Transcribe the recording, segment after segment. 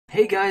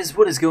Hey guys,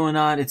 what is going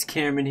on? It's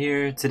Cameron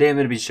here. Today I'm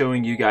going to be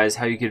showing you guys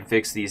how you can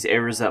fix these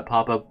errors that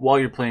pop up while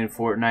you're playing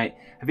Fortnite.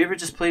 Have you ever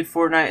just played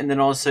Fortnite and then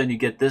all of a sudden you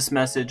get this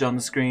message on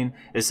the screen?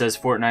 It says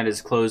Fortnite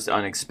is closed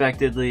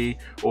unexpectedly,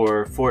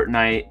 or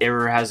Fortnite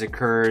error has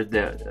occurred,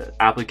 the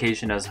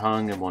application has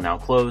hung and will now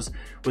close.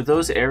 With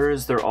those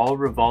errors, they're all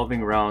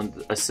revolving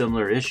around a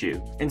similar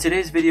issue. And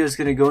today's video is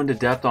going to go into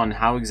depth on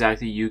how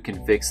exactly you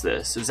can fix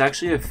this. There's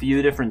actually a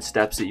few different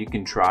steps that you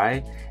can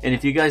try, and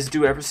if you guys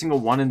do every single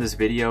one in this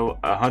video,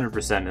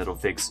 100% it'll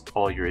fix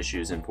all your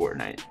issues in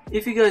Fortnite.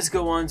 If you guys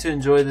go on to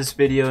enjoy this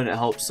video and it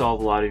helps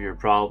solve a lot of your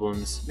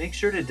problems, make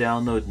sure to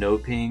download No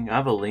Ping. I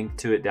have a link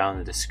to it down in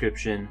the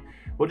description.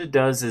 What it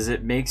does is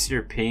it makes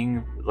your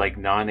ping like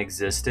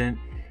non-existent.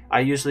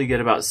 I usually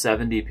get about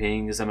 70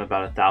 pings. I'm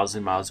about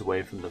 1,000 miles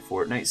away from the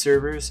Fortnite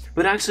servers.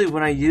 But actually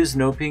when I use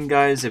No Ping,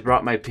 guys, it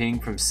brought my ping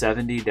from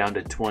 70 down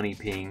to 20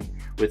 ping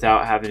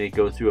without having to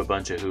go through a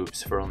bunch of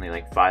hoops for only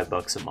like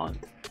 $5 a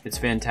month. It's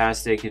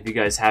fantastic. If you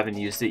guys haven't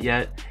used it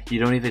yet,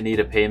 you don't even need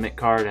a payment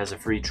card. It has a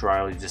free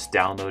trial. You just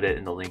download it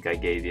in the link I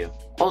gave you.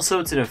 Also,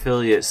 it's an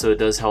affiliate, so it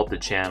does help the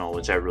channel,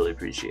 which I really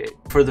appreciate.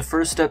 For the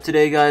first step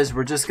today, guys,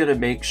 we're just gonna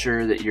make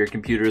sure that your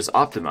computer is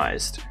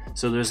optimized.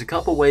 So there's a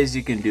couple ways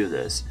you can do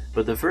this,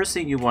 but the first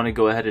thing you want to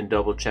go ahead and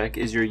double check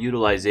is your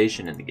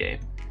utilization in the game.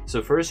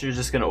 So first, you're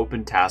just going to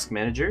open Task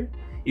Manager.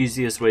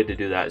 Easiest way to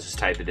do that is just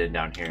type it in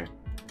down here.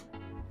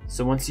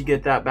 So once you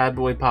get that bad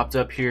boy popped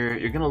up here,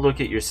 you're going to look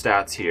at your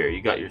stats here.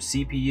 You got your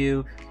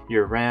CPU,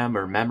 your RAM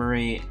or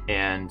memory,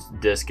 and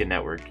disk and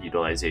network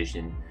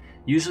utilization.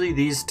 Usually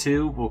these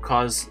two will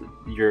cause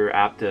your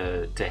app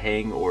to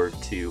hang or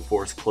to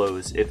force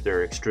close if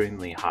they're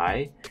extremely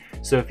high.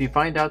 So if you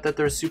find out that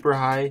they're super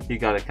high, you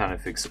got to kind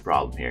of fix the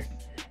problem here.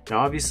 Now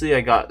obviously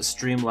I got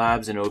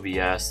Streamlabs and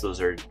OBS.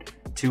 Those are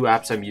two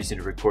apps I'm using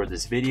to record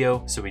this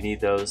video, so we need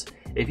those.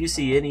 If you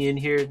see any in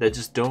here that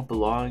just don't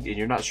belong and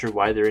you're not sure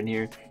why they're in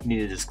here, you need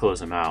to just close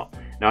them out.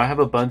 Now I have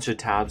a bunch of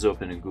tabs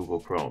open in Google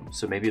Chrome,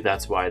 so maybe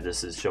that's why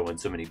this is showing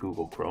so many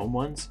Google Chrome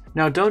ones.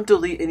 Now don't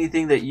delete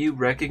anything that you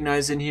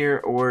recognize in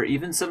here, or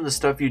even some of the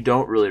stuff you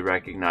don't really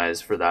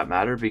recognize for that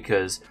matter,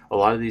 because a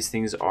lot of these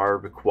things are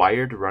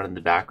required to run in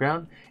the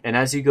background, and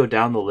as you go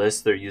down the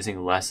list they're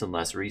using less and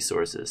less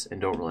resources and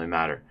don't really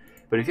matter.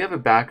 But if you have a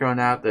background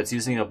app that's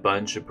using a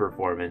bunch of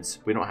performance,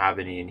 we don't have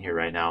any in here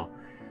right now,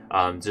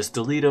 just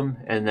delete them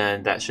and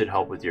then that should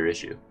help with your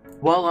issue.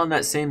 While on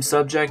that same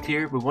subject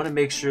here, we want to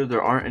make sure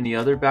there aren't any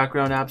other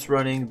background apps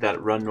running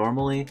that run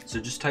normally. So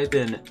just type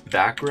in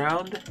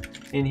background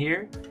in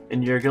here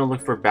and you're going to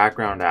look for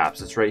background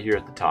apps. It's right here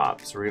at the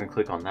top. So we're going to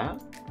click on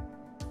that.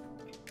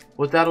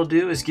 What that'll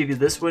do is give you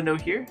this window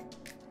here.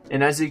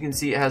 And as you can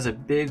see, it has a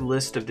big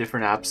list of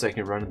different apps that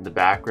can run in the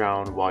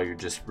background while you're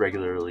just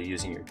regularly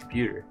using your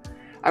computer.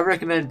 I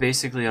recommend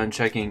basically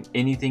unchecking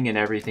anything and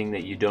everything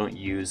that you don't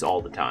use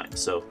all the time.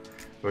 So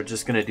we're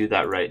just going to do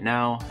that right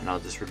now, and I'll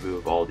just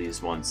remove all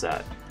these ones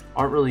that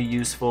aren't really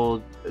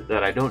useful,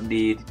 that I don't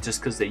need, just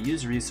because they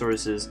use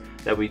resources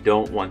that we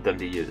don't want them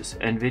to use.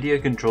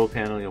 NVIDIA control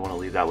panel, you'll want to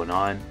leave that one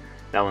on.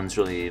 That one's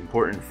really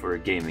important for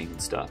gaming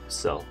and stuff.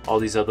 So all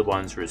these other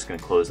ones we're just going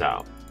to close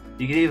out.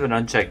 You can even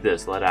uncheck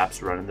this, let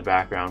apps run in the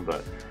background,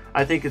 but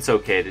I think it's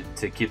okay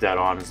to keep that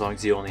on as long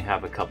as you only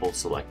have a couple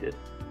selected.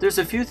 There's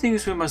a few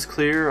things we must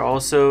clear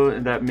also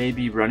that may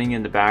be running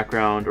in the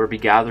background or be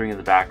gathering in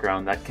the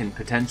background that can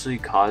potentially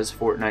cause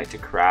Fortnite to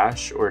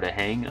crash or to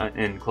hang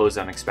and close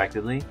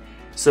unexpectedly.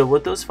 So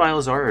what those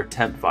files are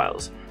temp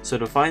files. So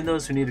to find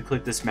those, we need to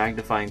click this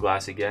magnifying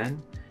glass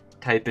again,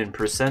 type in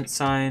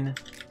 %,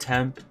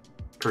 temp,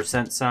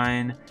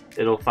 %.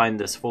 It'll find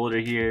this folder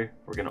here.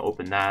 We're going to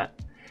open that.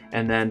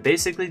 And then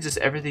basically just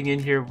everything in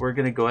here we're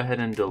going to go ahead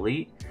and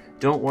delete.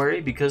 Don't worry,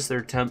 because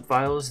they're temp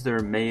files, they're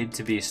made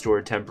to be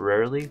stored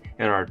temporarily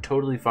and are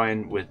totally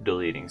fine with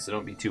deleting, so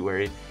don't be too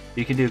worried.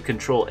 You can do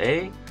Control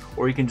A,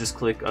 or you can just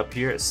click up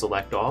here at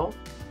Select All,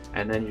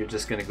 and then you're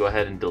just going to go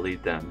ahead and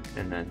delete them,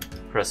 and then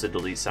press the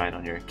delete sign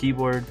on your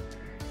keyboard.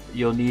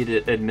 You'll need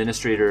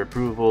administrator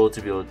approval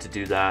to be able to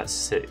do that.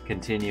 Hit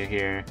Continue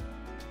here,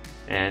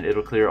 and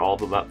it'll clear all of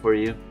them up for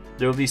you.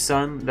 There will be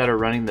some that are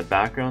running in the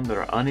background that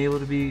are unable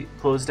to be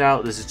closed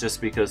out. This is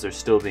just because they're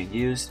still being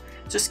used.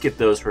 Just skip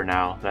those for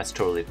now, that's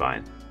totally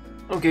fine.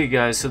 Okay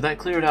guys, so that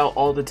cleared out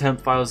all the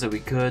temp files that we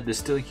could. There's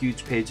still a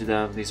huge page of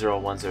them. These are all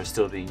ones that are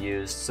still being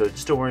used, so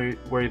just don't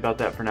worry about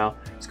that for now.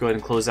 Let's go ahead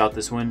and close out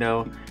this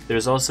window.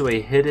 There's also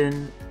a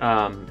hidden,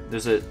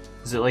 is it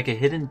like a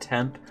hidden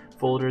temp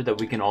folder that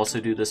we can also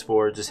do this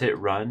for. Just hit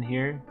run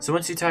here. So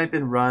once you type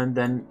in run,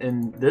 then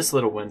in this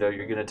little window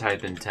you're going to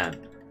type in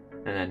temp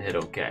and then hit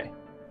OK.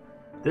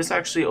 This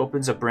actually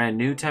opens a brand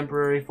new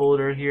temporary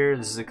folder here.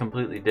 This is a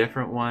completely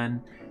different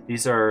one.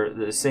 These are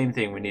the same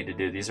thing we need to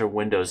do. These are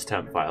Windows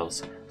temp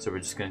files. So we're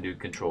just going to do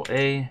Control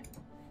A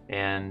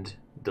and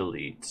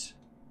delete,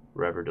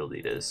 wherever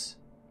delete is.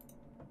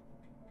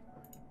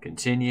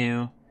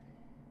 Continue,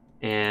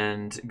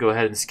 and go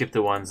ahead and skip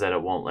the ones that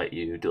it won't let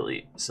you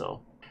delete.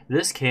 So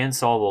This can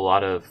solve a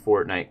lot of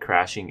Fortnite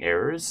crashing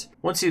errors.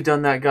 Once you've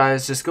done that,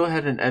 guys, just go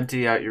ahead and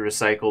empty out your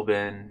recycle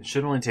bin. It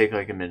should only take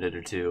like a minute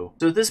or two.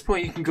 So at this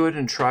point, you can go ahead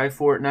and try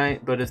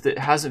Fortnite, but if it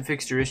hasn't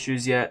fixed your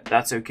issues yet,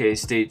 that's okay.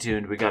 Stay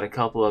tuned. We got a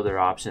couple other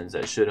options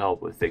that should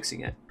help with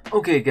fixing it.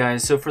 Okay,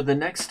 guys, so for the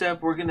next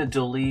step, we're going to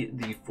delete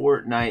the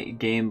Fortnite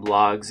game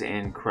logs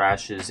and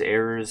crashes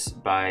errors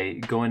by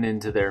going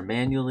into there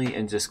manually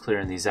and just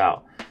clearing these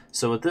out.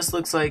 So what this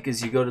looks like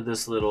is you go to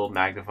this little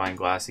magnifying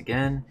glass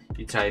again,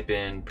 you type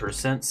in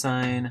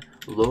 %,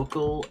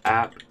 local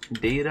app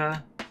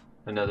data,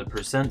 another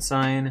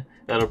 %,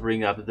 that'll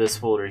bring up this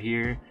folder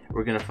here.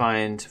 We're gonna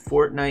find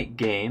Fortnite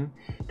game.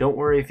 Don't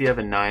worry if you have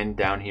a 9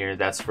 down here,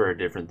 that's for a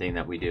different thing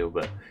that we do,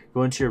 but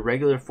go into your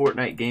regular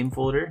Fortnite game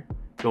folder,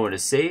 go into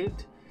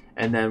saved,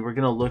 and then we're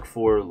gonna look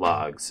for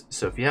logs.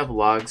 So if you have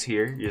logs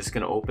here, you're just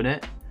gonna open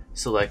it,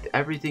 select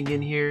everything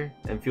in here,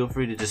 and feel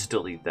free to just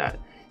delete that.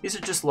 These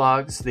are just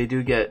logs. They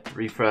do get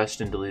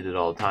refreshed and deleted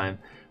all the time,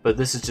 but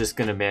this is just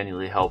going to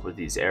manually help with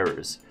these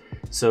errors.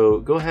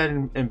 So go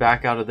ahead and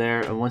back out of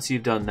there, and once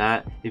you've done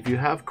that, if you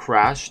have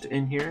crashed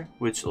in here,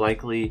 which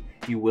likely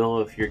you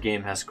will if your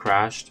game has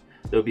crashed,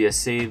 there'll be a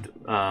saved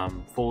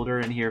folder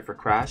in here for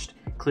crashed.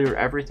 Clear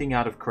everything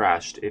out of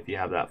crashed if you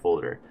have that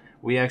folder.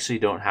 We actually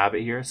don't have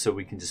it here, so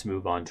we can just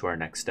move on to our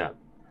next step.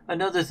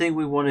 Another thing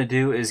we want to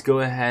do is go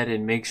ahead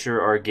and make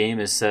sure our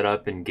game is set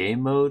up in game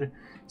mode.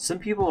 Some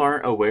people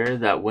aren't aware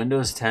that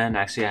Windows 10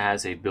 actually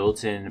has a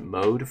built-in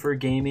mode for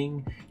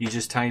gaming. You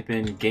just type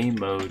in game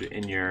mode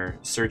in your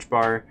search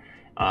bar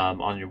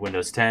on your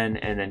Windows 10,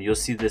 and then you'll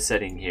see the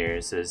setting here.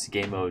 It says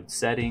game mode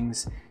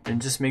settings,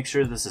 and just make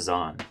sure this is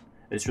on.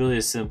 It's really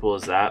as simple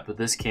as that, but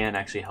this can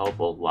actually help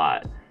a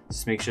lot.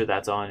 Just make sure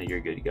that's on and you're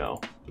good to go.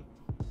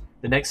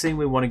 The next thing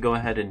we want to go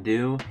ahead and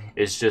do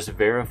is just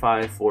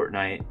verify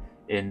Fortnite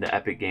in the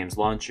Epic Games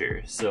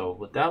launcher. So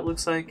what that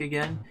looks like,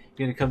 again,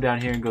 you're going to come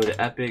down here and go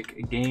to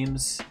Epic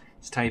Games,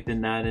 just type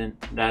in that in,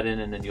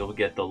 and then you'll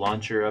get the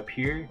launcher up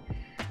here.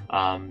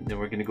 Then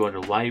we're going to go into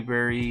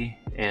library,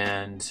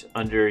 and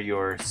under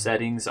your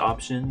settings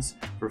options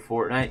for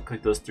Fortnite,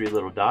 click those 3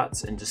 little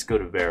dots and just go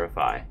to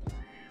verify.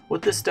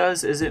 What this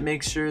does is it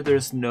makes sure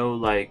there's no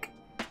like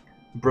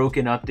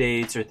broken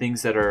updates or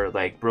things that are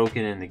like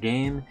broken in the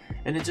game,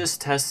 and it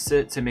just tests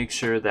it to make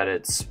sure that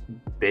it's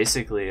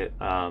basically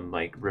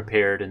like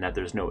repaired and that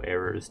there's no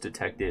errors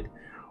detected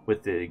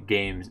with the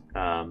game.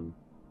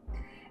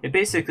 It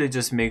basically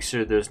just makes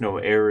sure there's no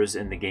errors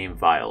in the game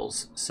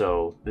files,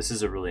 so this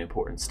is a really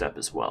important step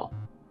as well.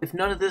 If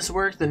none of this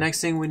worked, the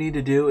next thing we need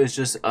to do is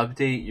just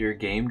update your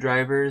game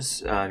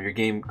drivers, your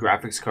game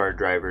graphics card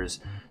drivers.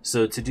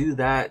 So to do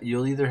that,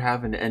 you'll either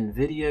have an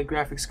NVIDIA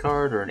graphics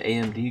card or an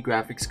AMD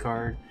graphics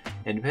card,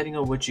 and depending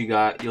on what you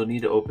got, you'll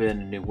need to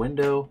open a new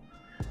window.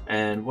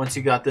 And once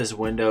you got this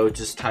window,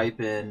 just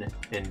type in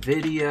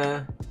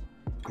NVIDIA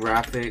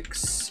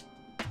graphics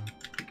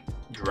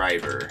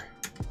driver.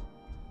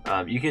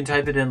 You can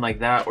type it in like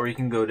that, or you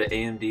can go to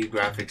AMD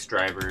graphics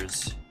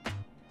drivers,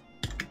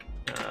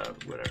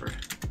 whatever.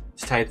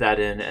 Just type that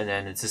in, and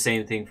then it's the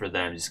same thing for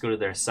them. Just go to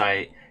their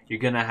site. You're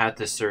gonna have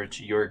to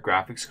search your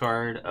graphics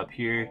card up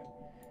here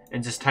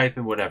and just type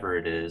in whatever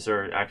it is,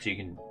 or actually you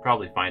can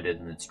probably find it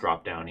and it's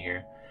dropped down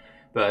here.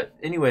 But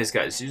anyways,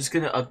 guys, you're just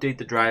gonna update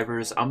the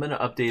drivers. I'm gonna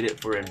update it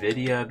for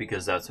NVIDIA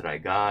because that's what I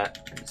got.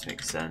 It just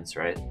makes sense,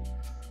 right?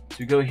 So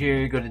we go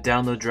here, go to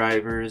download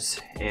drivers,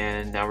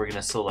 and now we're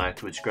gonna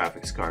select which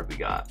graphics card we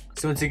got.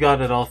 So once you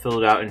got it all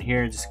filled out in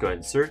here, just go ahead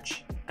and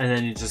search, and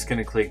then you're just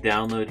gonna click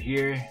download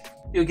here.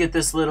 You'll get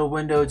this little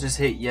window, just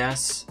hit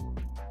yes,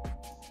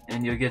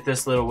 and you'll get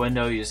this little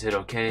window, you just hit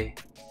OK,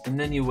 and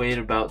then you wait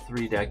about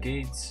 3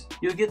 decades.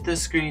 You'll get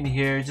this screen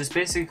here, just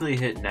basically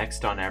hit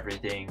next on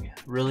everything.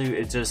 Really,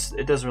 it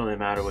doesn't really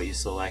matter what you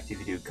select, if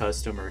you do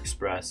custom or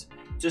express,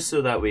 just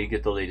so that way you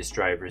get the latest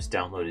drivers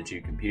downloaded to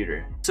your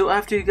computer. So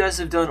after you guys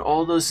have done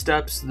all those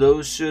steps,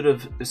 those should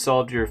have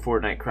solved your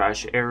Fortnite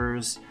crash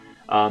errors.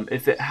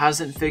 If it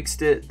hasn't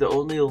fixed it, the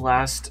only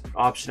last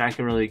option I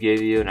can really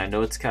give you, and I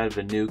know it's kind of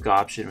a nuke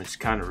option, which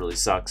kind of really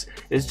sucks,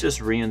 is just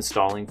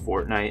reinstalling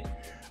Fortnite.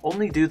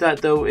 Only do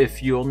that though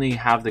if you only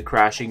have the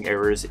crashing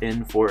errors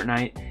in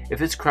Fortnite.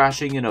 If it's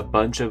crashing in a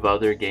bunch of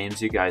other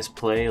games you guys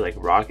play, like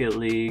Rocket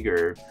League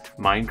or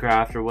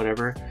Minecraft or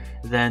whatever,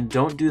 then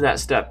don't do that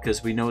step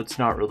because we know it's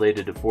not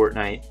related to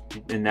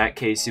Fortnite. In that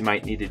case, you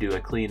might need to do a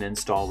clean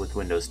install with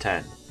Windows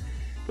 10.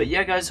 But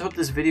yeah, guys, hope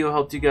this video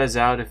helped you guys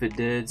out. If it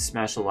did,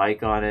 smash a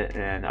like on it,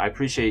 and I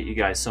appreciate you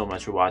guys so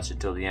much for watching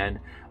till the end.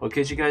 I'll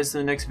catch you guys in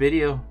the next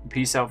video.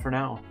 Peace out for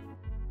now.